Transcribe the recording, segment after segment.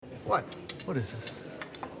What? What is this?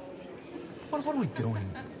 What are we doing?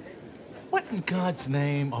 What in God's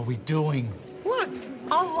name are we doing? What?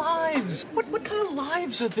 Our lives. What kind of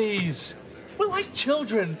lives are these? We're like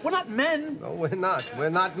children. We're not men. No, we're not. We're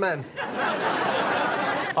not men.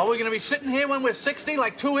 Are we going to be sitting here when we're 60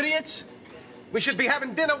 like two idiots? We should be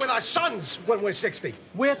having dinner with our sons when we're 60.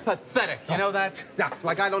 We're pathetic. You know that? Yeah,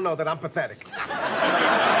 like I don't know that I'm pathetic.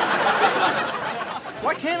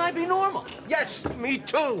 Why can't I be normal? Yes, me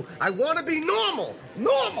too. I want to be normal.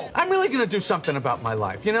 Normal. I'm really going to do something about my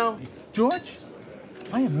life, you know? George,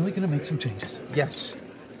 I am really going to make some changes. Yes.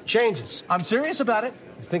 Changes. I'm serious about it.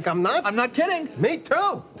 You think I'm not? I'm not kidding. Me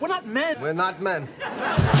too. We're not men. We're not men.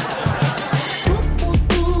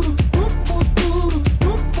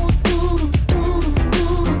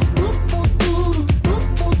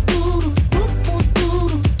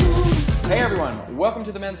 Hey everyone, welcome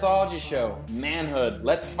to the Menthology Show, Manhood,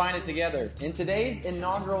 Let's Find It Together. In today's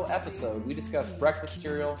inaugural episode, we discuss breakfast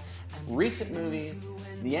cereal, recent movies,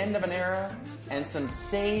 the end of an era, and some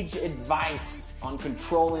sage advice on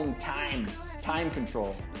controlling time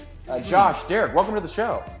control. Josh, Derek, welcome to the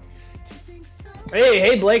show.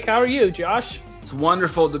 Hey Blake, how are you, Josh? It's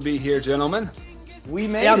wonderful to be here, gentlemen. We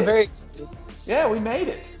made it. Yeah, I'm very excited. Yeah, we made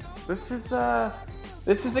it. This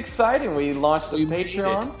is exciting. We launched a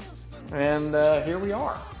Patreon, and here we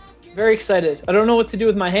are. Very excited. I don't know what to do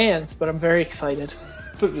with my hands, but I'm very excited.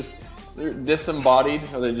 They're disembodied,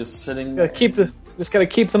 or they're just sitting. Just gotta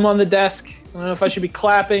keep them on the desk. I don't know if I should be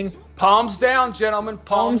clapping. Palms down, gentlemen.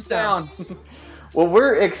 Palms down. Well,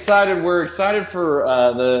 we're excited. We're excited for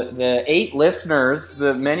the 8 listeners,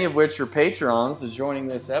 many of which are patrons, is joining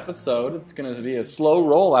this episode. It's going to be a slow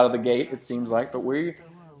roll out of the gate, it seems like, but we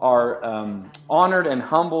are honored and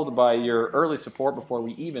humbled by your early support before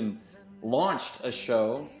we even launched a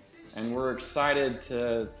show, and we're excited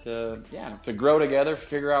to grow together,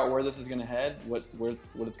 figure out where this is going to head, what it's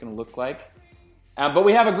going to look like. But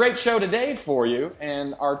we have a great show today for you,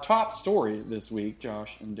 and our top story this week,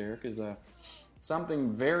 Josh and Derek, is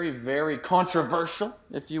something very, very controversial,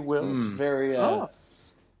 if you will. It's very.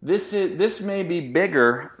 This may be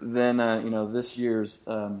bigger than this year's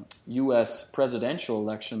U.S. presidential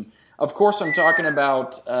election. Of course, I'm talking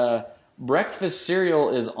about breakfast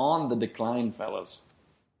cereal is on the decline, fellas.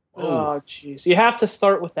 Oh, jeez. You have to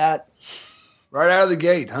start with that. Right out of the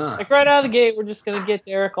gate, huh? Like right out of the gate, we're just gonna get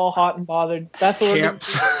Derek all hot and bothered. That's what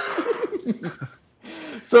Camps. we're gonna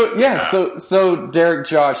do. So Derek,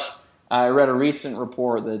 Josh, I read a recent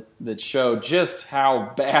report that showed just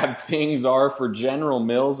how bad things are for General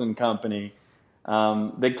Mills and Company.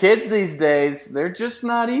 The kids these days, they're just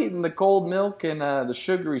not eating the cold milk and the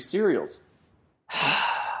sugary cereals.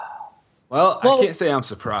 Well, I can't say I'm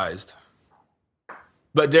surprised.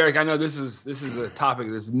 But Derek, I know this is a topic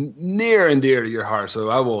that's near and dear to your heart, so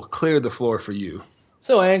I will clear the floor for you.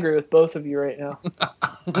 so angry with both of you right now.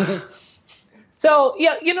 So,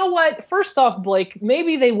 yeah, you know what? First off, Blake,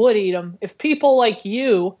 maybe they would eat them if people like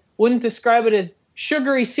you wouldn't describe it as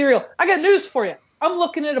sugary cereal. I got news for you. I'm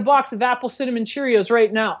looking at a box of apple cinnamon Cheerios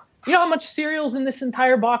right now. You know how much cereal's in this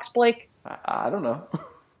entire box, Blake? I don't know.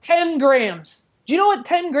 10 grams. Do you know what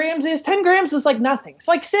 10 grams is? 10 grams is like nothing. It's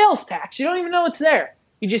like sales tax. You don't even know it's there.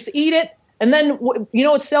 You just eat it, and then you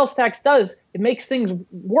know what sales tax does? It makes things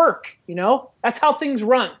work, you know? That's how things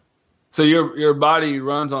run. So your body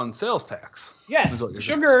runs on sales tax. Yes,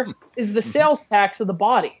 sugar is the sales tax of the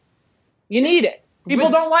body. You need it. People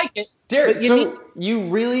don't like it. Derek, but you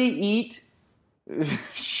really eat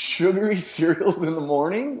sugary cereals in the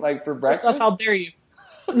morning, like for breakfast? How dare you?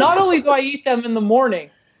 Not only do I eat them in the morning,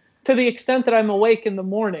 to the extent that I'm awake in the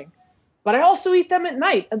morning, but I also eat them at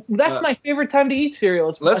night. That's my favorite time to eat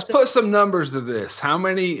cereal. Let's put some numbers to this. How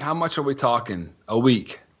much are we talking a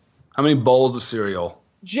week? How many bowls of cereal?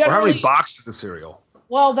 Or how many boxes of cereal?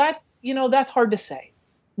 Well, that's hard to say.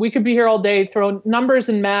 We could be here all day throwing numbers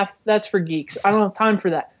and math. That's for geeks. I don't have time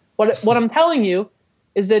for that. What I'm telling you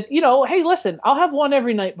is that, hey, listen, I'll have one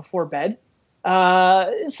every night before bed.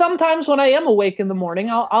 Sometimes when I am awake in the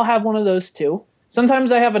morning, I'll have one of those too.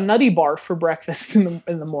 Sometimes I have a Nutty Bar for breakfast in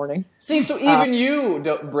the morning. See, so even you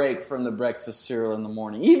don't break from the breakfast cereal in the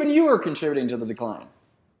morning. Even you are contributing to the decline.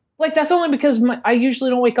 Like, that's only because I usually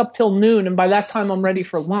don't wake up till noon, and by that time I'm ready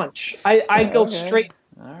for lunch. I go straight.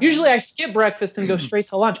 Right. Usually I skip breakfast and go straight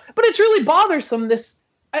to lunch. But it's really bothersome.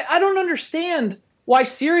 I don't understand why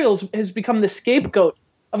cereals has become the scapegoat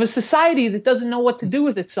of a society that doesn't know what to do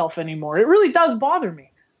with itself anymore. It really does bother me.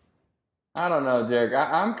 I don't know, Derek.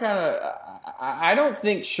 I don't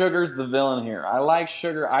think sugar's the villain here. I like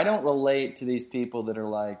sugar. I don't relate to these people that are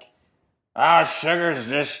like, Sugar's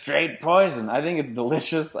just straight poison. I think it's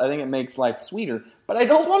delicious. I think it makes life sweeter. But I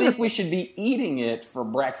don't think we should be eating it for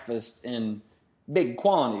breakfast in big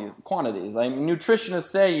quantities. Like nutritionists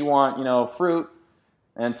say you want, fruit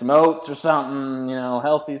and some oats or something,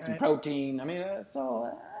 healthy, some protein. I mean, that's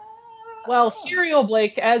all. Well, cereal,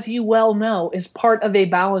 Blake, as you well know, is part of a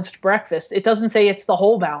balanced breakfast. It doesn't say it's the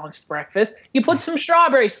whole balanced breakfast. You put some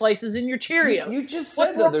strawberry slices in your Cheerios. You just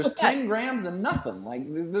said that there's 10 grams and nothing. Like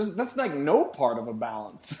that's like no part of a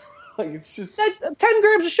balance. Like it's just 10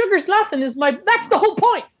 grams of sugar is nothing. That's the whole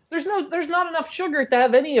point. There's not enough sugar to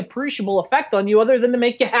have any appreciable effect on you other than to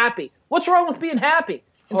make you happy. What's wrong with being happy?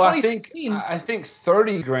 Well, I think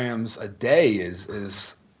 30 grams a day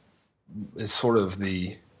is sort of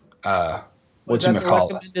the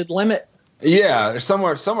recommended limit? Yeah,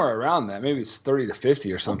 somewhere around that. Maybe it's 30 to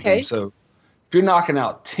 50 or something. Okay. So if you're knocking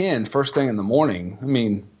out 10 first thing in the morning, I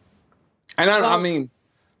mean,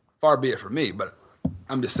 far be it from me, but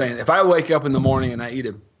I'm just saying, if I wake up in the morning and I eat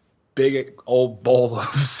a big old bowl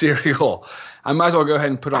of cereal, I might as well go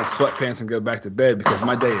ahead and put on sweatpants and go back to bed because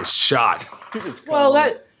my day is shot.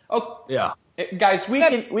 Yeah. Guys,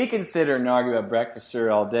 we can sit here and argue about breakfast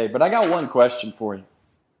cereal all day, but I got one question for you.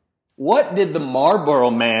 What did the Marlboro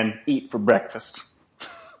Man eat for breakfast?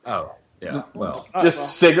 Oh, yeah. Well,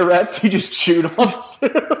 just cigarettes. He just chewed on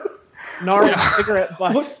gnarly cigarette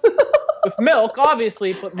butts with milk,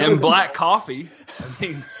 obviously. And black coffee. I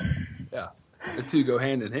mean, yeah, the two go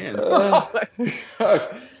hand in hand. Well,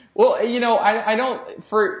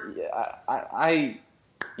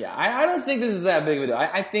 I don't think this is that big of a deal.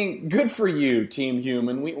 I think good for you, Team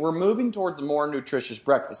Human. We're moving towards a more nutritious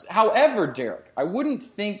breakfast. However, Derek, I wouldn't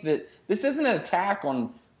think that this isn't an attack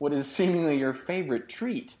on what is seemingly your favorite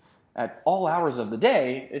treat at all hours of the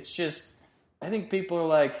day. It's just, I think people are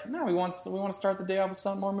like, no, we want to start the day off with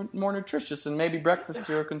something more nutritious, and maybe breakfast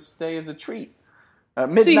cereal can stay as a treat,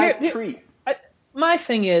 midnight treat. My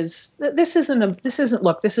thing is, this isn't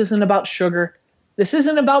about sugar. This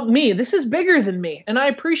isn't about me. This is bigger than me, and I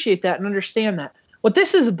appreciate that and understand that. What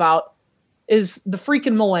this is about is the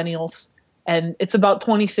freaking millennials, and it's about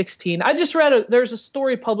 2016. I just read there's a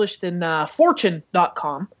story published in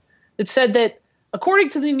Fortune.com that said that according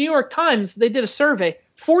to the New York Times, they did a survey.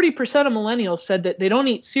 40% of millennials said that they don't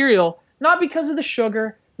eat cereal, not because of the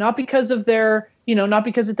sugar, not because of not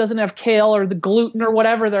because it doesn't have kale or the gluten or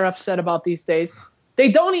whatever they're upset about these days. They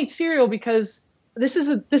don't eat cereal because this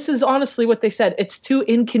is honestly what they said. It's too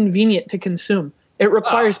inconvenient to consume. It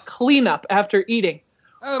requires cleanup after eating.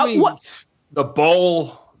 I mean, the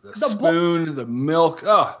bowl, the spoon, the milk.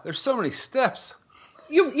 Oh, there's so many steps.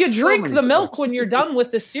 You drink the milk when you're done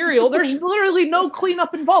with the cereal. There's literally no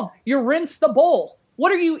cleanup involved. You rinse the bowl.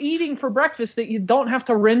 What are you eating for breakfast that you don't have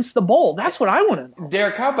to rinse the bowl? That's what I want to know.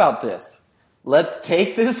 Derek, how about this? Let's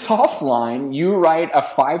take this offline. You write a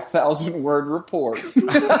 5,000-word report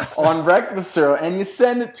on breakfast cereal, and you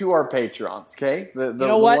send it to our patrons, okay? The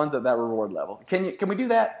ones at that reward level. Can we do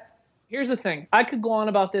that? Here's the thing. I could go on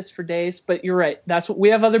about this for days, but you're right. That's what we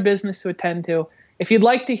have other business to attend to. If you'd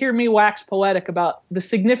like to hear me wax poetic about the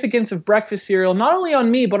significance of breakfast cereal, not only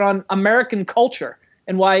on me, but on American culture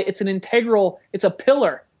and why it's it's a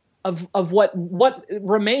pillar of what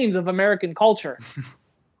remains of American culture.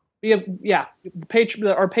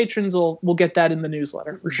 Our patrons will get that in the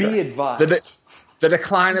newsletter for sure. Be advised. The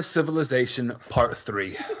Decline of Civilization, Part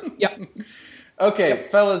 3. Yep. Okay,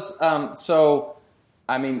 fellas.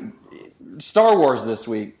 Star Wars this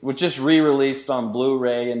week was just re-released on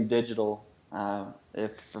Blu-ray and digital. For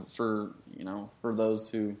those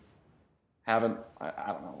who haven't, I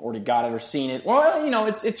don't know, already got it or seen it. Well,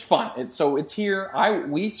 it's fun. It's here.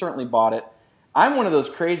 We certainly bought it. I'm one of those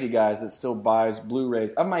crazy guys that still buys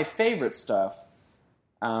Blu-rays of my favorite stuff.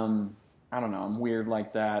 I don't know. I'm weird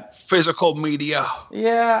like that. Physical media.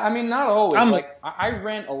 Yeah, not always. I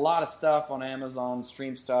rent a lot of stuff on Amazon,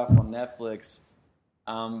 stream stuff on Netflix.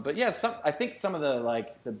 But yeah, I think some of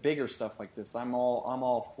the bigger stuff like this, I'm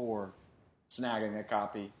all for snagging a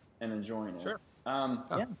copy and enjoying it. Sure.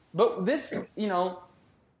 Yeah. But this,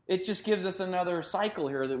 it just gives us another cycle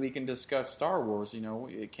here that we can discuss Star Wars.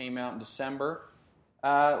 It came out in December.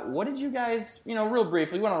 What did you guys, real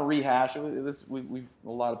briefly, we want to rehash this. A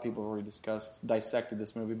lot of people have already dissected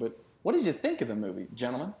this movie, but what did you think of the movie,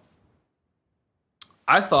 gentlemen?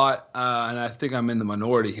 I thought, and I think I'm in the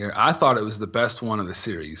minority here, I thought it was the best one of the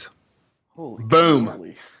series. Holy boom!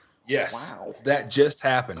 Holy. Yes, wow. That just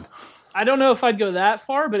happened. I don't know if I'd go that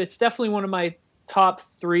far, but it's definitely one of my top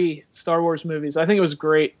 3 Star Wars movies. I think it was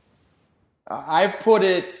great. I put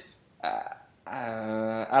it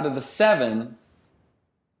out of the 7.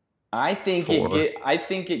 I think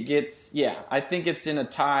it gets. Yeah, I think it's in a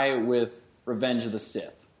tie with Revenge of the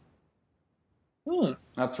Sith.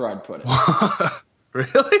 That's where I'd put it.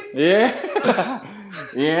 Really? Yeah.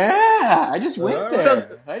 Yeah. I just went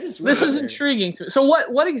there. This is intriguing to me. So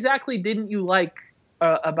what exactly didn't you like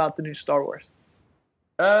about the new Star Wars?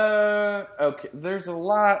 Okay. There's a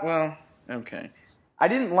lot. Well, okay. I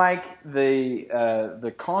didn't like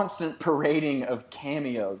the constant parading of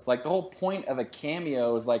cameos. Like, the whole point of a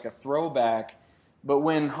cameo is like a throwback. But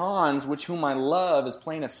when Hans, whom I love, is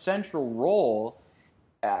playing a central role,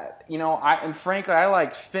 and frankly, I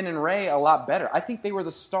liked Finn and Rey a lot better. I think they were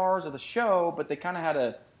the stars of the show, but they kind of had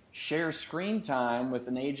to share screen time with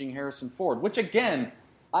an aging Harrison Ford, which, again,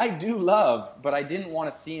 I do love, but I didn't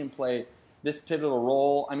want to see him play this pivotal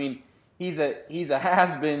role. I mean, he's a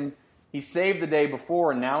has-been. He saved the day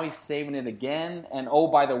before, and now he's saving it again. And oh,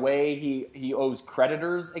 by the way, he owes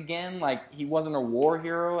creditors again. Like, he wasn't a war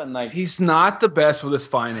hero, and like, he's not the best with his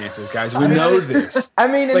finances, guys. We know this. I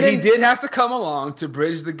mean, but he did have to come along to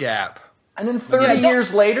bridge the gap. And then 30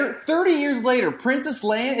 years later, Princess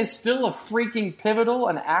Leia is still a freaking pivotal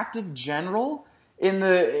and active general in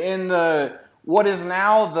the what is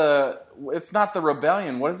now it's not the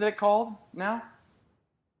rebellion. What is it called now?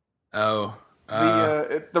 Oh.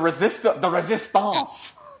 The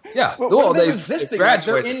resistance. Yeah. Well, they're resisting.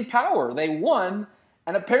 They're in power. They won,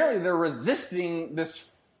 and apparently they're resisting this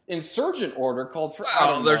insurgent order called for.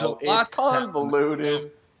 There's a lot. It's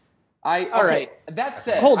convoluted. All right. That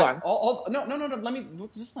said, hold on. No. Let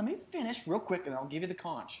me finish real quick, and I'll give you the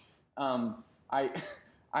conch. I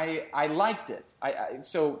liked it.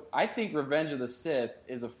 So I think Revenge of the Sith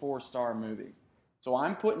is a 4-star movie. So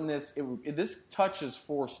I'm putting this. This touches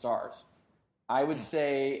 4 stars. I would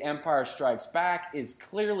say Empire Strikes Back is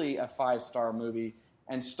clearly a 5-star movie,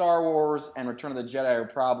 and Star Wars and Return of the Jedi are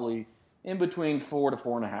probably in between 4 to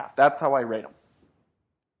 4.5. That's how I rate them.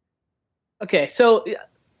 Okay, so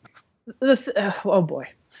oh boy,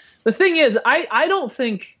 the thing is, I don't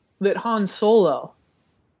think that Han Solo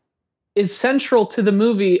is central to the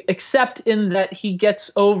movie, except in that he gets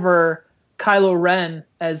over Kylo Ren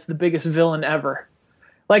as the biggest villain ever.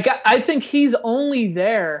 Like, I think he's only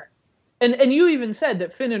there. And you even said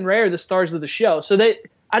that Finn and Rey are the stars of the show. So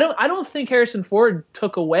I don't think Harrison Ford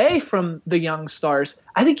took away from the young stars.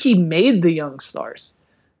 I think he made the young stars.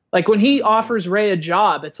 Like, when he offers Rey a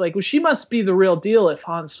job, it's like, well, she must be the real deal if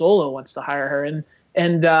Han Solo wants to hire her.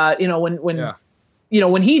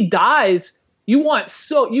 When he dies, you want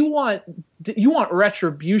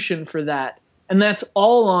retribution for that, and that's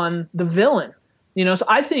all on the villain. So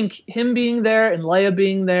I think him being there and Leia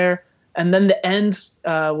being there. And then the end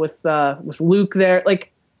with Luke there,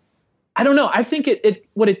 like, I don't know. I think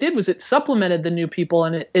what it did was it supplemented the new people,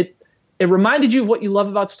 and it reminded you of what you love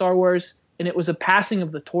about Star Wars, and it was a passing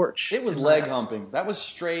of the torch. It was leg humping. That was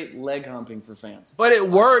straight leg humping for fans. But it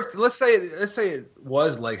worked. Let's say it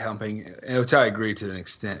was leg humping, which I agree to an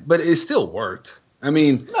extent, but it still worked. I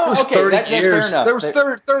mean, it was 30 years. There was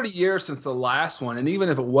 30 years since the last one, and even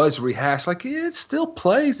if it was rehashed, like, it still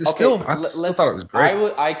plays. I still thought it was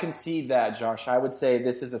great. I concede that, Josh. I would say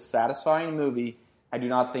this is a satisfying movie. I do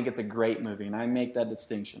not think it's a great movie, and I make that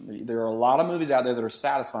distinction. There are a lot of movies out there that are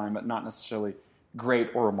satisfying, but not necessarily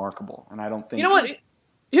great or remarkable. And I don't think. You know what?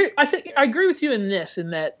 I think I agree with you in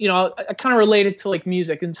that I kind of relate it to, like,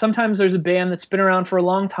 music, and sometimes there's a band that's been around for a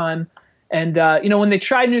long time. And, when they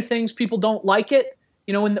try new things, people don't like it.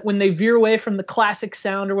 When they veer away from the classic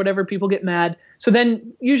sound or whatever, people get mad. So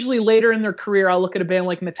then usually later in their career, I'll look at a band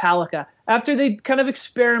like Metallica. After they kind of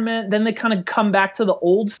experiment, then they kind of come back to the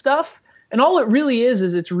old stuff. And all it really is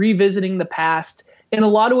it's revisiting the past. In a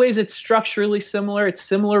lot of ways, it's structurally similar. It's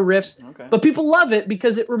similar riffs. Okay. But people love it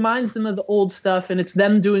because it reminds them of the old stuff, and it's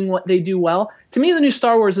them doing what they do well. To me, the new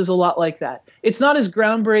Star Wars is a lot like that. It's not as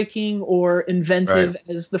groundbreaking or inventive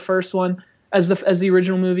as the first one, as the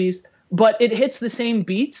original movies, but it hits the same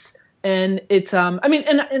beats. And it's, and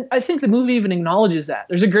I think the movie even acknowledges that.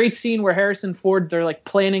 There's a great scene where Harrison Ford, they're like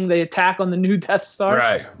planning the attack on the new Death Star.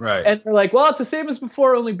 Right. And they're like, well, it's the same as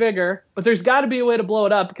before, only bigger, but there's got to be a way to blow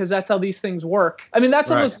it up because that's how these things work. I mean, that's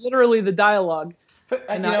almost literally the dialogue.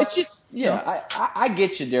 And it's just, I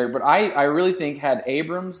get you, Derek, but I really think had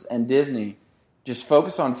Abrams and Disney just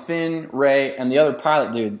focus on Finn, Rey, and the other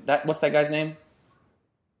pilot dude. What's that guy's name?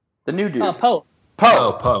 The new dude. Poe.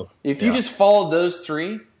 Poe. If you just followed those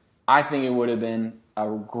three, I think it would have been a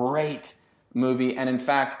great movie. And in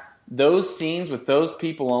fact, those scenes with those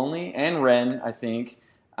people only, and Ren, I think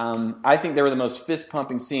they were the most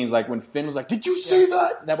fist-pumping scenes. Like when Finn was like, "Did you see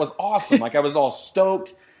that?" That was awesome. Like, I was all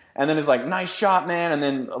stoked. And then it's like, "Nice shot, man." And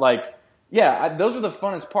then, like, those are the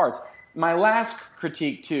funnest parts. my last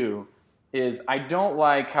critique too is I don't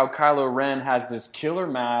like how Kylo Ren has this killer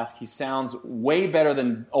mask. He sounds way better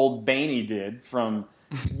than old Baney did from,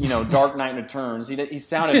 Dark Knight Returns. He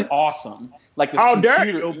sounded awesome. Like this How computer.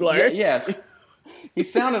 dare you, Blair? Yeah, he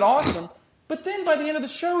sounded awesome. But then by the end of the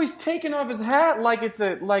show, he's taking off his hat like it's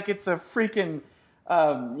a freaking,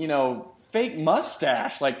 fake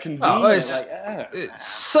mustache, like convenient. It's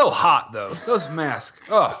so hot though. Those masks.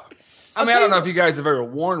 Oh, I don't know if you guys have ever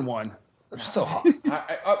worn one. They're so hot.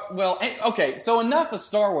 Okay. So enough of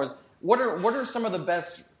Star Wars. What are some of the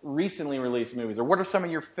best recently released movies, or what are some of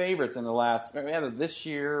your favorites in the last, either this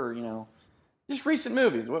year or just recent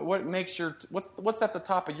movies? What makes what's at the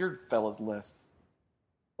top of your fellas list?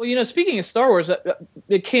 Well, speaking of Star Wars,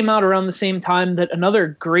 it came out around the same time that another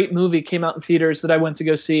great movie came out in theaters that I went to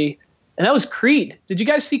go see, and that was Creed. Did you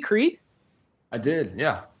guys see Creed? I did,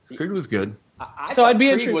 yeah. Creed was good. I thought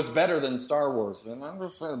Creed was better than Star Wars.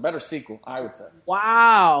 A better sequel, I would say.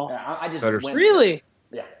 Wow. Yeah, I just really?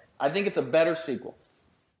 Yeah, I think it's a better sequel.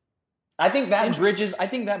 I think that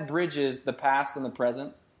bridges the past and the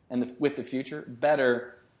present and with the future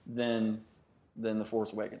better than The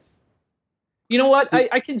Force Awakens. You know what?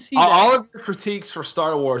 I can see that. All of your critiques for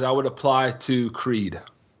Star Wars I would apply to Creed.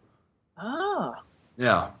 Ah.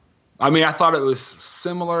 Yeah. I mean, I thought it was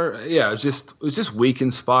similar. Yeah, it was just weak in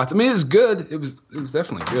spots. I mean, it was good. It was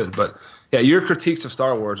definitely good. But yeah, your critiques of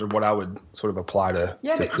Star Wars are what I would sort of apply to.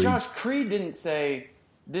 Yeah, to but Creed. Josh, Creed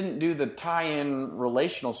didn't do the tie-in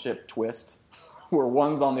relationship twist where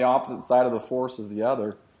one's on the opposite side of the Force as the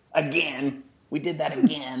other. Again, we did that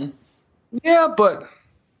again. The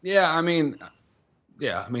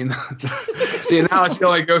analogy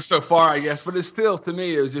only goes so far, I guess. But it's still, to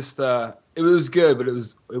me, it was just it was good, but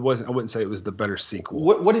it wasn't. I wouldn't say it was the better sequel.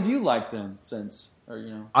 What have you liked then since?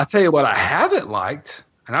 I'll tell you what I haven't liked,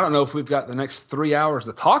 and I don't know if we've got the next 3 hours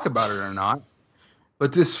to talk about it or not.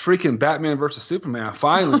 But this freaking Batman versus Superman, I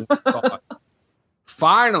finally saw it.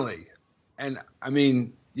 Finally, and I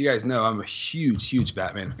mean, you guys know I'm a huge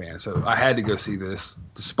Batman fan, so I had to go see this,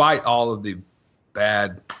 despite all of the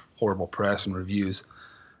bad, horrible press and reviews.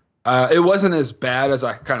 It wasn't as bad as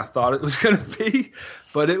I kind of thought it was going to be,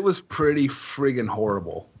 but it was pretty friggin'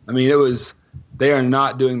 horrible. I mean, they are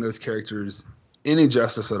not doing those characters any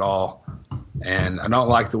justice at all, and I don't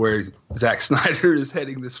like the way Zack Snyder is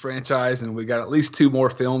heading this franchise, and we got at least 2 more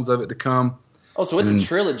films of it to come. Oh, so it's a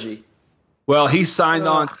trilogy. Well, he signed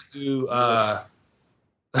on to do,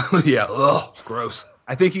 gross.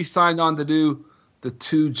 I think he signed on to do the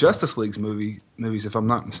 2 Justice League movies, if I'm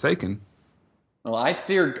not mistaken. Well, I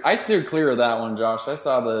steered clear of that one, Josh. I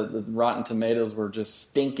saw the Rotten Tomatoes were just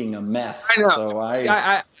stinking a mess. I know. So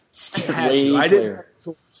I steered I way clear.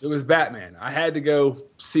 It was Batman. I had to go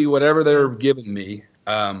see whatever they were giving me.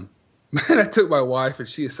 Man, I took my wife, and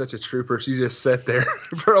she is such a trooper. She just sat there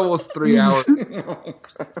for almost 3 hours.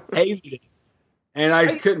 Hated it. And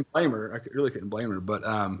I couldn't blame her. I really couldn't blame her. But,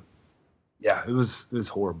 yeah, it was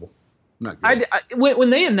horrible. Not good. When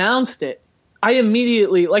they announced it, I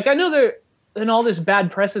immediately, I know they're in all this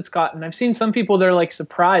bad press it's gotten. I've seen some people, they're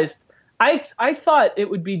surprised. I thought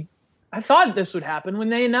this would happen when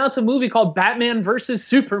they announced a movie called Batman versus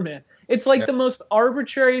Superman. It's the most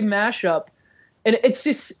arbitrary mashup. And it's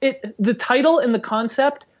just, the title and the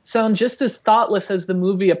concept sound just as thoughtless as the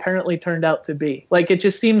movie apparently turned out to be. It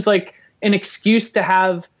just seems like an excuse to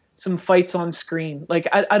have some fights on screen.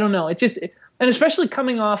 I don't know. And especially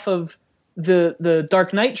coming off of the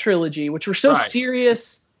Dark Knight trilogy, which were so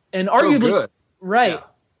serious and arguably good. Right.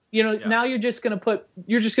 Yeah. Now you're just going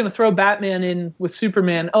to throw Batman in with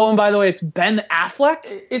Superman. Oh, and by the way, it's Ben Affleck.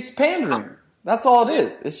 It's pandering. That's all it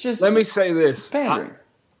is. It's just, let me say this. Pandering.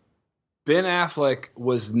 Ben Affleck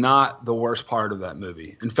was not the worst part of that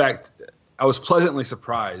movie. In fact, I was pleasantly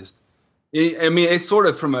surprised. I mean, it's sort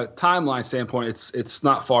of, from a timeline standpoint, it's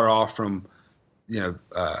not far off from,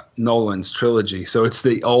 Nolan's trilogy. So it's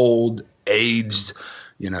the old, aged,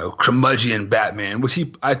 curmudgeon Batman, which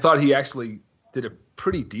I thought he actually did a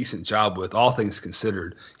pretty decent job with, all things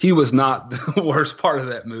considered. He was not the worst part of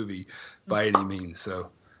that movie by any means.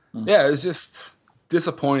 So, yeah, it was just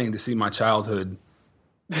disappointing to see my childhood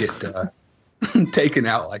get taken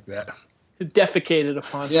out like that. Defecated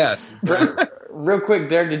upon. Yes. Exactly. Real quick,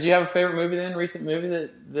 Derek, did you have a favorite movie then, recent movie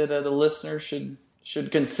that the listeners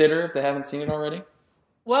should consider if they haven't seen it already?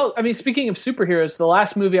 Well, I mean, speaking of superheroes, the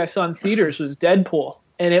last movie I saw in theaters was Deadpool,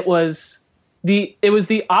 and it was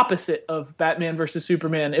the opposite of Batman versus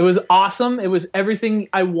Superman. It was awesome. It was everything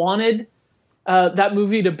I wanted that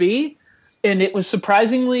movie to be, and it was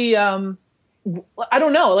surprisingly, I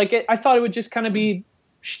don't know, I thought it would just kind of be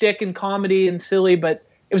shtick and comedy and silly, but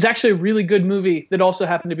It was actually a really good movie that also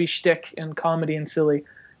happened to be shtick and comedy and silly.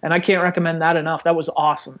 And I can't recommend that enough. That was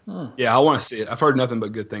awesome. Yeah, I want to see it. I've heard nothing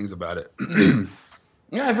but good things about it.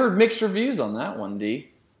 Yeah, I've heard mixed reviews on that one, D.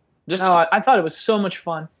 I thought it was so much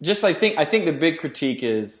fun. I think the big critique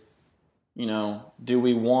is, do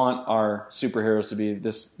we want our superheroes to be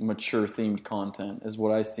this mature themed content? Is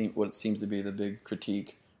what it seems to be the big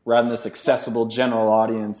critique, rather than this accessible general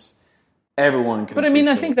audience. Everyone can. But I mean,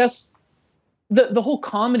 I think that's the whole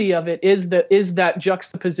comedy of it is that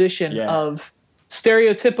juxtaposition of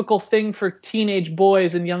stereotypical thing for teenage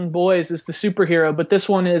boys and young boys is the superhero, but this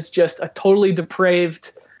one is just a totally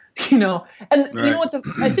depraved. You know what?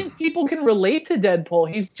 I think people can relate to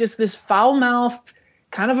Deadpool. He's just this foul-mouthed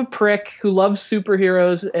kind of a prick who loves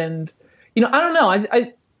superheroes, and I don't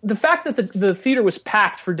know. The fact that the theater was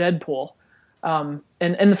packed for Deadpool, and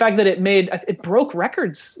the fact that it broke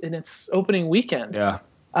records in its opening weekend. Yeah.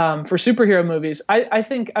 For superhero movies, I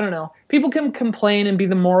think, I don't know. People can complain and be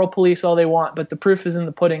the moral police all they want, but the proof is in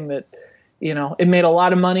the pudding that it made a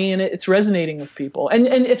lot of money and it's resonating with people, and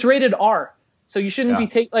it's rated R. So you shouldn't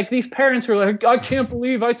be like these parents who are like, I can't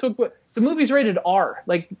believe I took the movie's rated R.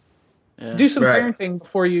 Like, do some parenting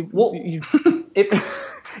before you. Well,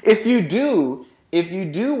 if you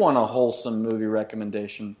do want a wholesome movie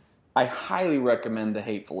recommendation, I highly recommend The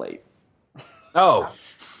Hateful Eight. Oh,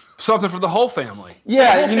 something for the whole family.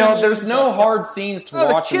 Yeah, there's no hard scenes to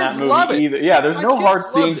watch in that movie either. Yeah, there's no hard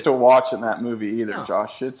scenes to watch in that movie either,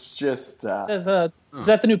 Josh. It's just. Is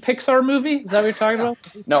that the new Pixar movie? Is that what you're talking about?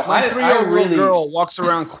 No, my 3-year-old girl walks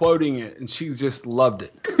around quoting it, and she just loved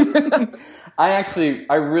it.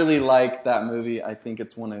 I really like that movie. I think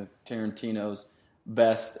it's one of Tarantino's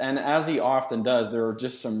best. And as he often does, there are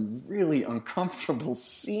just some really uncomfortable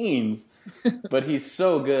scenes, but he's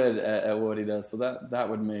so good at what he does. So that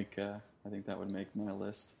would make, I think that would make my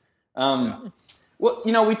list. Well,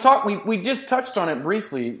 we just touched on it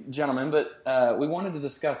briefly, gentlemen, but we wanted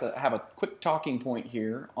to have a quick talking point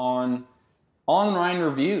here on online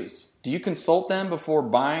reviews. Do you consult them before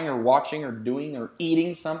buying or watching or doing or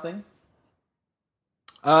eating something?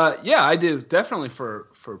 Yeah, I do. Definitely for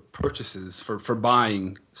purchases, for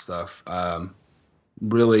buying stuff.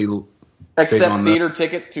 Really. Except theater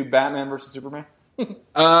tickets to Batman versus Superman?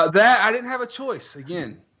 That I didn't have a choice.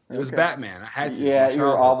 Again, it was Batman. I had to. Yeah, you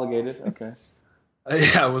were obligated. Okay.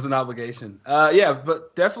 Yeah, it was an obligation. Yeah,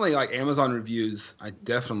 but definitely like Amazon reviews, I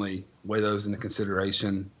definitely weigh those into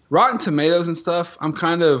consideration. Rotten Tomatoes and stuff, I'm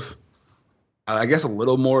kind of, I guess, a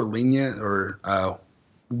little more lenient or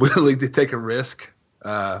willing to take a risk.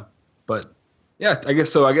 But yeah, I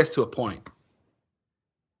guess so. I guess to a point.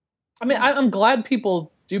 I mean, I'm glad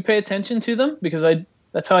people do pay attention to them because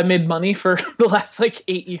that's how I made money for the last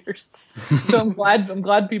 8 years. So I'm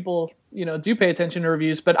glad people, do pay attention to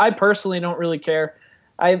reviews, but I personally don't really care.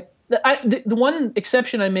 The one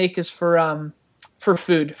exception I make is for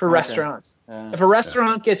food, for restaurants. If a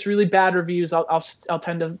restaurant gets really bad reviews, I'll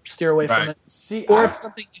tend to steer away from it. If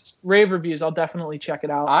something gets rave reviews, I'll definitely check it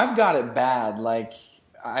out. I've got it bad.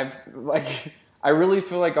 I really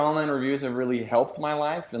feel like online reviews have really helped my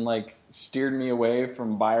life and steered me away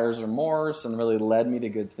from buyer's remorse and really led me to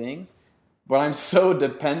good things. But I'm so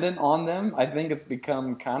dependent on them. I think it's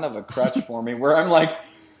become kind of a crutch for me where I'm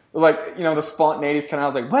the spontaneity is kind of, I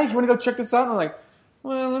was like, Blake, you want to go check this out? And I'm like,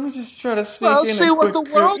 well, let me just try to sneak in. I'll see what the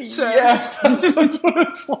world says. Yeah, that's what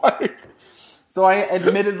it's like. So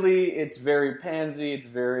admittedly, it's very pansy. It's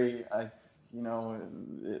very,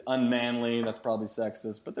 unmanly. That's probably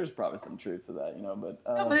sexist, but there's probably some truth to that,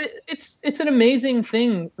 But it's an amazing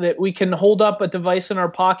thing that we can hold up a device in our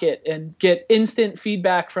pocket and get instant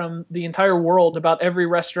feedback from the entire world about every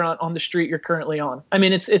restaurant on the street you're currently on. I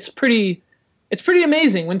mean, it's pretty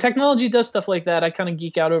amazing when technology does stuff like that. I kind of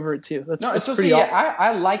geek out over it too. That's pretty awesome.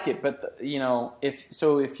 I like it, but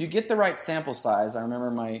if you get the right sample size, I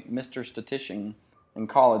remember my Mr. Statistician in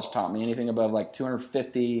college taught me anything above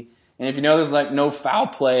 250. And if there's no foul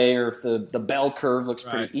play or if the bell curve looks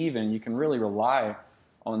pretty even, you can really rely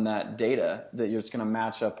on that data that you're just going to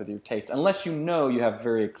match up with your taste. Unless you have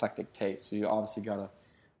very eclectic taste. So you obviously got to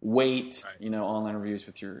weight, online reviews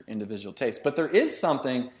with your individual taste. But there is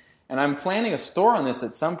something, and I'm planning a store on this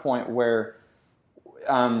at some point where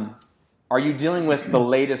are you dealing with the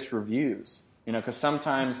latest reviews? Because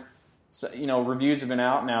sometimes, reviews have been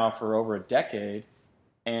out now for over a decade.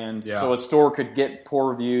 And so a store could get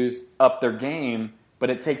poor reviews, up their game,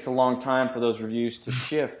 but it takes a long time for those reviews to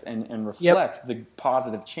shift and reflect the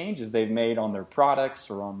positive changes they've made on their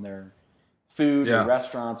products or on their food or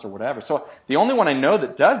restaurants or whatever. So the only one I know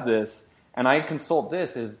that does this, and I consult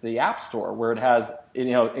this, is the App Store, where it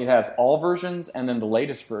has all versions and then the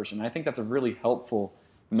latest version. I think that's a really helpful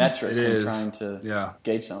metric in trying to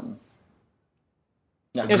gauge something.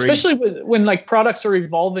 Yeah, especially when like products are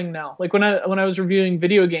evolving now. Like when I was reviewing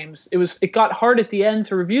video games, it got hard at the end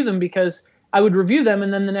to review them because I would review them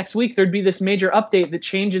and then the next week there'd be this major update that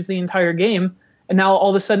changes the entire game, and now all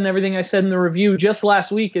of a sudden everything I said in the review just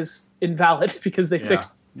last week is invalid because they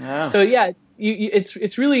fixed. Yeah. So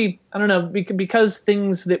it's really, I don't know, because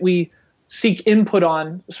things that we seek input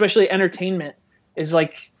on, especially entertainment, is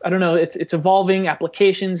like, I don't know, it's evolving,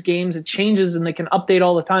 applications, games, it changes and they can update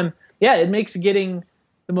all the time. Yeah, it makes getting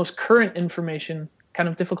the most current information kind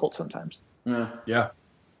of difficult sometimes. Yeah.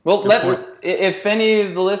 Well, if any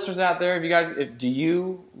of the listeners out there, do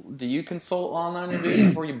you consult online reviews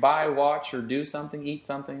before you buy, watch, or do something, eat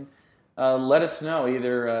something? Let us know.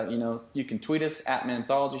 Either you can tweet us at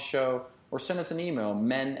Manthology Show or send us an email,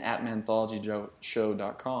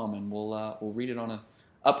 men@manthology.show.com, and we'll read it on an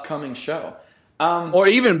upcoming show. Or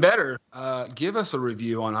even better, give us a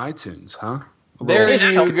review on iTunes, huh? There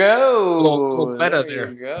you go. A little better there.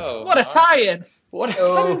 You go. What a tie-in. What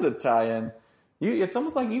is a tie-in? It's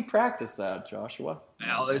almost like you practiced that, Joshua.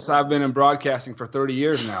 Well, I've been in broadcasting for 30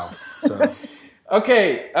 years now. So.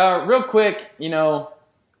 Okay, real quick,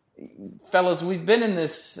 fellas, we've been in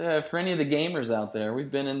this, for any of the gamers out there, we've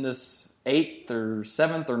been in this 8th or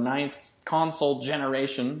 7th or 9th console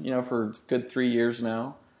generation, for a good 3 years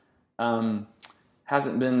now.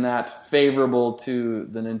 Hasn't been that favorable to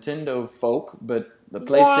the Nintendo folk, but the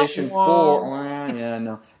PlayStation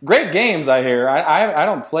 4, great games. I hear. I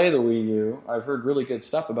don't play the Wii U. I've heard really good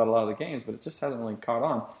stuff about a lot of the games, but it just hasn't really caught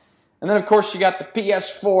on. And then of course you got the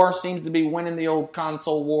PS4 seems to be winning the old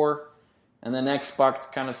console war, and then Xbox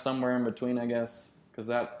kind of somewhere in between, I guess, because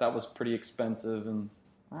that was pretty expensive, and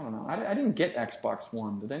I don't know. I didn't get Xbox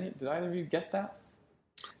One. Did either of you get that?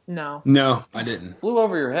 No, I didn't. Flew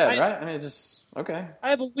over your head, right? I mean, okay. I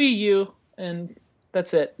have a Wii U, and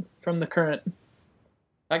that's it from the current.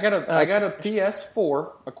 I got a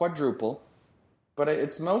PS4, a quadruple, but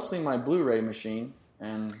it's mostly my Blu-ray machine,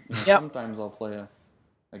 and sometimes I'll play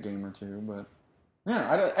a game or two. But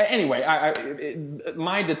anyway,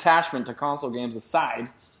 my detachment to console games aside,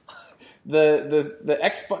 the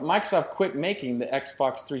Xbox, Microsoft quit making the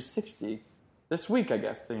Xbox 360 this week. I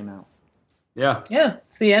guess they announced. Yeah,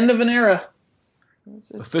 it's the end of an era.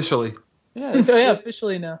 Officially. Yeah,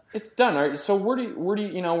 officially now. It's done. All right. So where do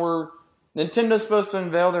you Nintendo's supposed to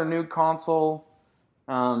unveil their new console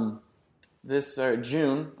this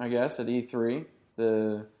June, I guess, at E3.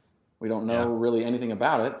 We don't know really anything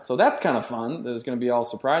about it, so that's kind of fun. It's going to be all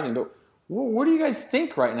surprising. But what do you guys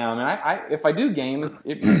think right now? I mean, if I do game, it's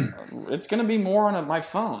going to be more on my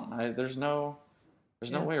phone. There's no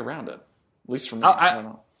way around it. At least for me, I don't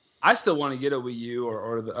know. I still want to get a Wii U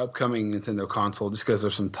or the upcoming Nintendo console just because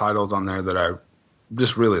there's some titles on there that I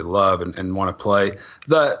just really love and want to play.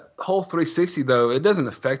 The whole 360, though, it doesn't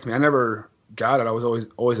affect me. I never got it. I was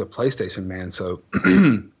always a PlayStation man. So,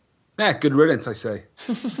 good riddance, I say.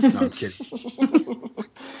 No, I'm kidding.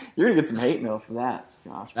 You're going to get some hate mail for that,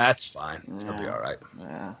 Josh. That's fine. It'll be all right.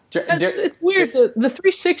 Yeah. It's weird. The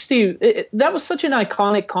 360, that was such an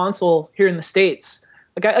iconic console here in the States.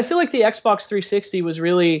 Like I feel like the Xbox 360 was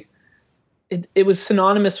really... It was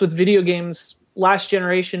synonymous with video games last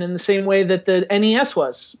generation in the same way that the NES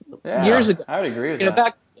was years ago. I would agree with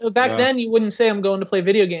that. Back then, you wouldn't say I'm going to play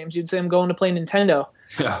video games. You'd say I'm going to play Nintendo.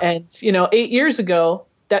 Yeah. And 8 years ago,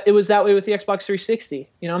 that it was that way with the Xbox 360.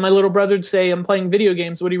 My little brother would say I'm playing video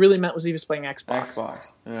games. What he really meant was he was playing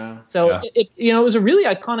Xbox. Yeah. So it was a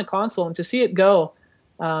really iconic console, and to see it go,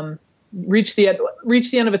 reach the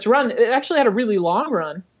end of its run, it actually had a really long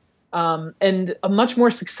run. And a much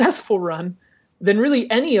more successful run than really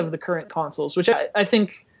any of the current consoles, which I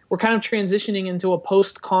think we're kind of transitioning into a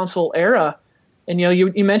post-console era. And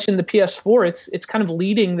you mentioned the PS4; it's kind of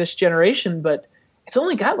leading this generation, but it's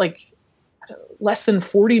only got like less than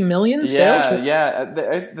 40 million sales. Yeah.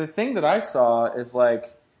 The thing that I saw is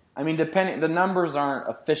like, I mean, the numbers aren't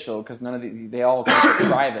official because none of they all keep it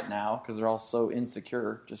private now because they're all so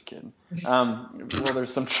insecure. Just kidding. Well,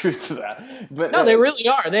 there's some truth to that, but no, they really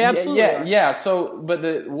are. They absolutely are. Yeah. So, but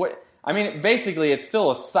basically, it's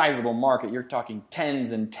still a sizable market. You're talking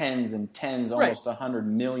tens and tens and tens, almost 100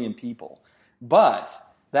 million people. But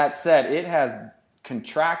that said, it has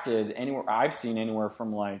contracted anywhere. I've seen anywhere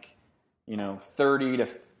from 30 to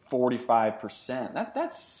 45%.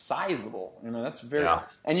 That's sizable. That's very. Yeah.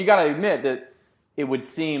 And you got to admit that it would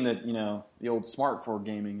seem that the old smartphone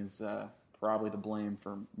gaming is probably to blame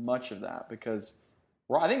for much of that because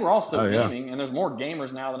I think we're all still gaming, and there's more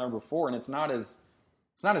gamers now than ever before, and it's not as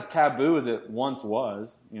taboo as it once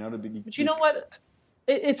was. But you know what?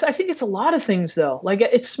 I think it's a lot of things though. Like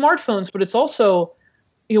it's smartphones, but it's also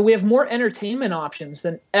we have more entertainment options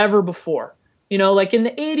than ever before. Like in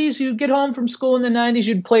the 80s, you'd get home from school, in the 90s,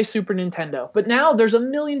 you'd play Super Nintendo. But now there's a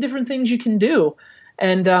million different things you can do.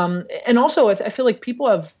 And also, I feel like people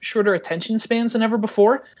have shorter attention spans than ever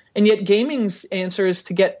before. And yet gaming's answer is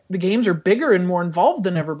to get the games are bigger and more involved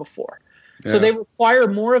than ever before. Yeah. So they require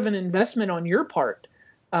more of an investment on your part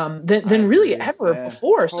than really ever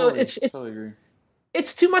before. Totally, so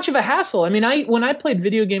it's too much of a hassle. I mean, when I played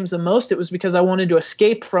video games the most, it was because I wanted to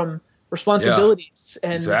escape from responsibilities. Yeah,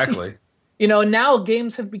 and exactly. Now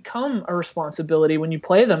games have become a responsibility when you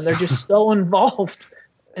play them. They're just so involved.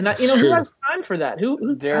 And who has time for that?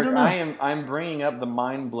 Who Derek, I'm bringing up the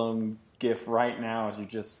mind blown GIF right now as you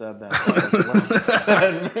just said that.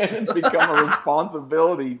 Man, it's become a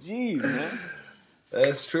responsibility. Jeez, man.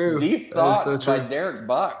 That's true. Deep thoughts by Derek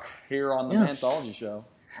Buck here on the Manthology Show.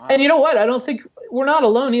 Wow. And you know what? I don't think we're not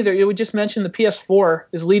alone either. We just mentioned the PS4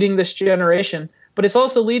 is leading this generation, but it's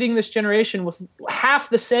also leading this generation with half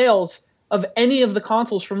the sales of any of the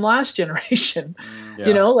consoles from last generation.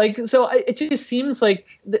 Yeah. So it just seems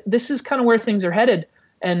like this is kind of where things are headed.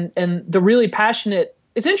 And the really passionate,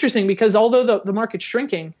 it's interesting because although the market's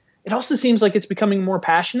shrinking, it also seems like it's becoming more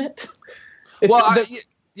passionate.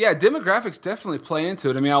 Demographics definitely play into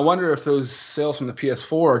it. I mean, I wonder if those sales from the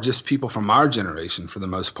PS4 are just people from our generation for the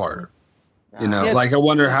most part. Yes. I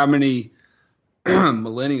wonder how many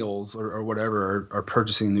millennials or whatever are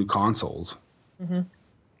purchasing new consoles. Mm-hmm.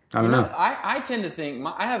 I don't know. I tend to think,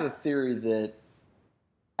 I have a theory that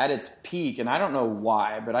at its peak, and I don't know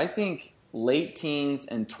why, but I think late teens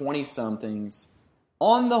and 20-somethings,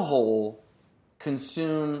 on the whole,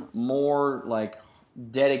 consume more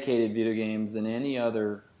dedicated video games than any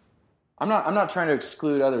other. I'm not trying to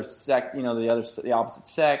exclude other the opposite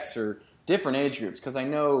sex or different age groups, because I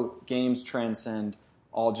know games transcend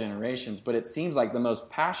all generations, but it seems like the most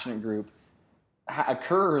passionate group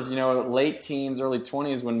occurs, late teens, early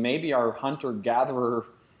 20s, when maybe our hunter-gatherer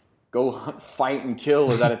go hunt, fight and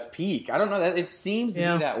kill is at its peak. I don't know, that it seems to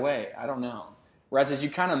be that way. I don't know. Whereas as you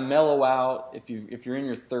kind of mellow out, if you're in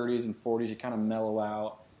your 30s and 40s, you kind of mellow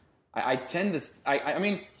out. I tend to I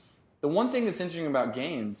mean, the one thing that's interesting about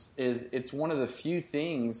games is it's one of the few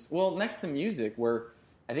things, well, next to music, where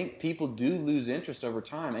I think people do lose interest over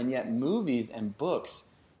time, and yet movies and books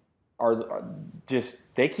are just,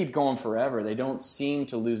 they keep going forever. They don't seem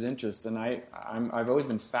to lose interest, and I've always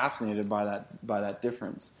been fascinated by that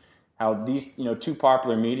difference. How these two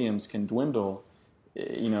popular mediums can dwindle,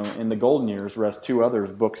 in the golden years, whereas two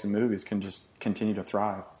others, books and movies, can just continue to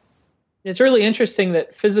thrive. It's really interesting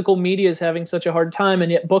that physical media is having such a hard time,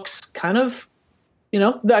 and yet books kind of,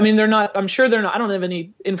 I mean, they're not. I'm sure they're not. I don't have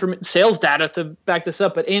any sales data to back this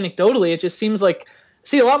up, but anecdotally, it just seems like I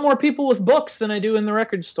see a lot more people with books than I do in the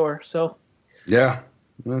record store. So, yeah,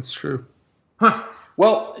 that's true. Huh.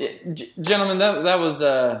 Well, gentlemen, that was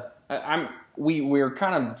we're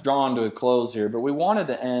kind of drawn to a close here, but we wanted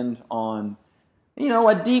to end on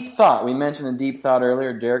a deep thought. We mentioned a deep thought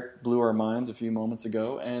earlier. Derek blew our minds a few moments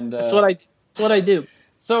ago, and that's what I do.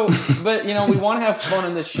 So, but we want to have fun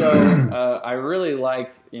in this show. I really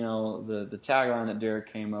like the tagline that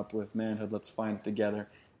Derek came up with: "Manhood, let's find it together."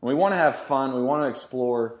 And we want to have fun. We want to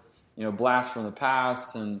explore blasts from the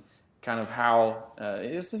past and kind of how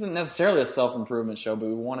this isn't necessarily a self-improvement show, but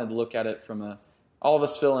we wanted to look at it from all of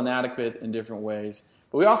us feel inadequate in different ways,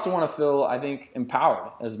 but we also want to feel, I think,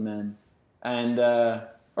 empowered as men. And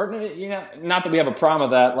not that we have a problem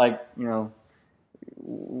with that.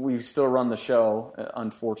 We still run the show,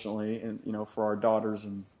 unfortunately, and for our daughters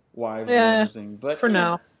and wives and everything. But for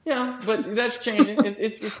now, but that's changing.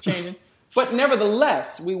 It's changing. But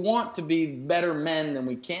nevertheless, we want to be better men than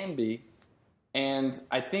we can be, and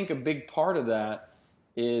I think a big part of that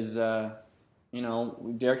is, Derek,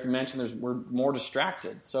 you mentioned we're more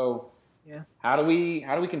distracted. So. Yeah. How do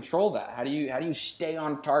we control that? How do you stay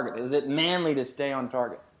on target? Is it manly to stay on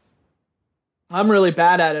target? I'm really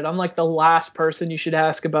bad at it. I'm like the last person you should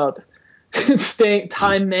ask about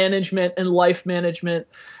time management and life management.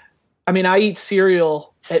 I mean, I eat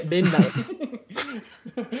cereal at midnight.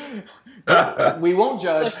 We won't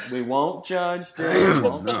judge. We won't judge, Derek. We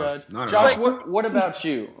won't judge. Josh, what about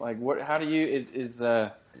you? How do you is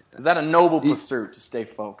that a noble pursuit to stay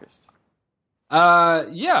focused?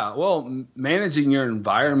 Well, managing your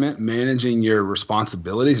environment, managing your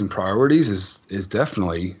responsibilities and priorities is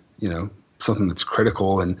definitely, something that's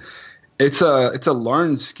critical, and it's a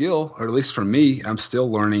learned skill, or at least for me, I'm still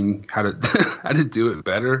learning how to do it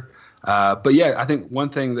better. But yeah, I think one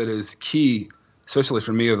thing that is key, especially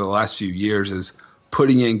for me over the last few years, is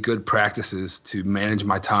putting in good practices to manage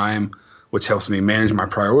my time, which helps me manage my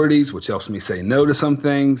priorities, which helps me say no to some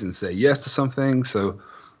things and say yes to some things. So,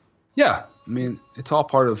 yeah, I mean, it's all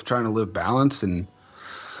part of trying to live balanced and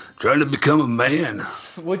trying to become a man.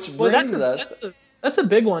 Which brings us... That's a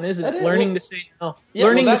big one, isn't it? Learning to say no. Yeah,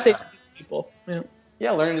 learning to say no to people.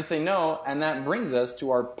 Yeah, learning to say no. And that brings us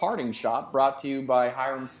to our parting shot, brought to you by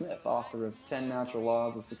Hiram Smith, author of 10 Natural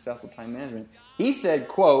Laws of Successful Time Management. He said,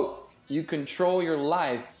 quote, "You control your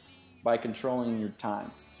life by controlling your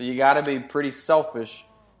time." So you got to be pretty selfish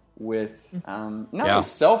with, be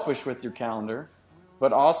selfish with your calendar,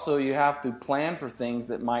 but also you have to plan for things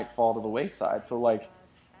that might fall to the wayside. So like,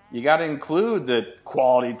 you got to include the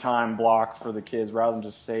quality time block for the kids rather than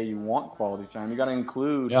just say you want quality time. You got to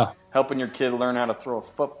include helping your kid learn how to throw a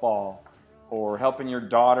football, or helping your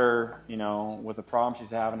daughter, with a problem she's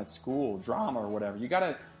having at school, drama or whatever. You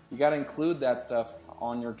got to include that stuff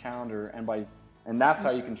on your calendar, and that's how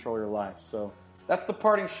you control your life. So that's the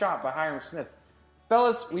parting shot by Hiram Smith.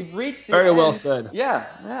 Fellas, we've reached the end. Well said.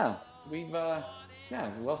 Yeah. We've well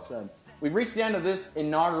said. We've reached the end of this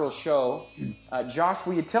inaugural show. Josh,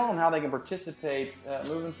 will you tell them how they can participate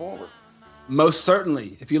moving forward? Most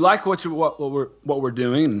certainly. If you like what we're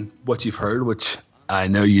doing and what you've heard, which I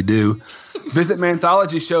know you do, visit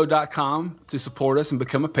manthology.show.com to support us and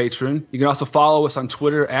become a patron. You can also follow us on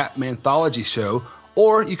Twitter at manthology.show,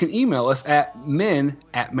 or you can email us at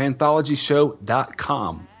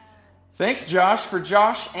men@manthology.show.com. Thanks, Josh. For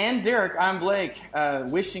Josh and Derek, I'm Blake,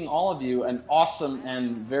 wishing all of you an awesome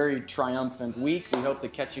and very triumphant week. We hope to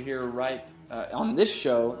catch you here right on this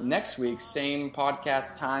show next week. Same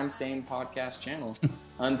podcast time, same podcast channel.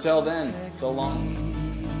 Until then, so long.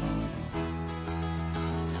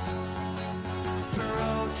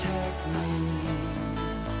 Protect me.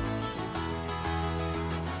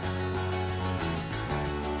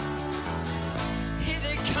 Here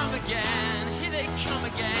they come again. Here they come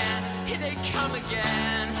again. Here they come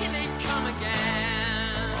again, here they come again.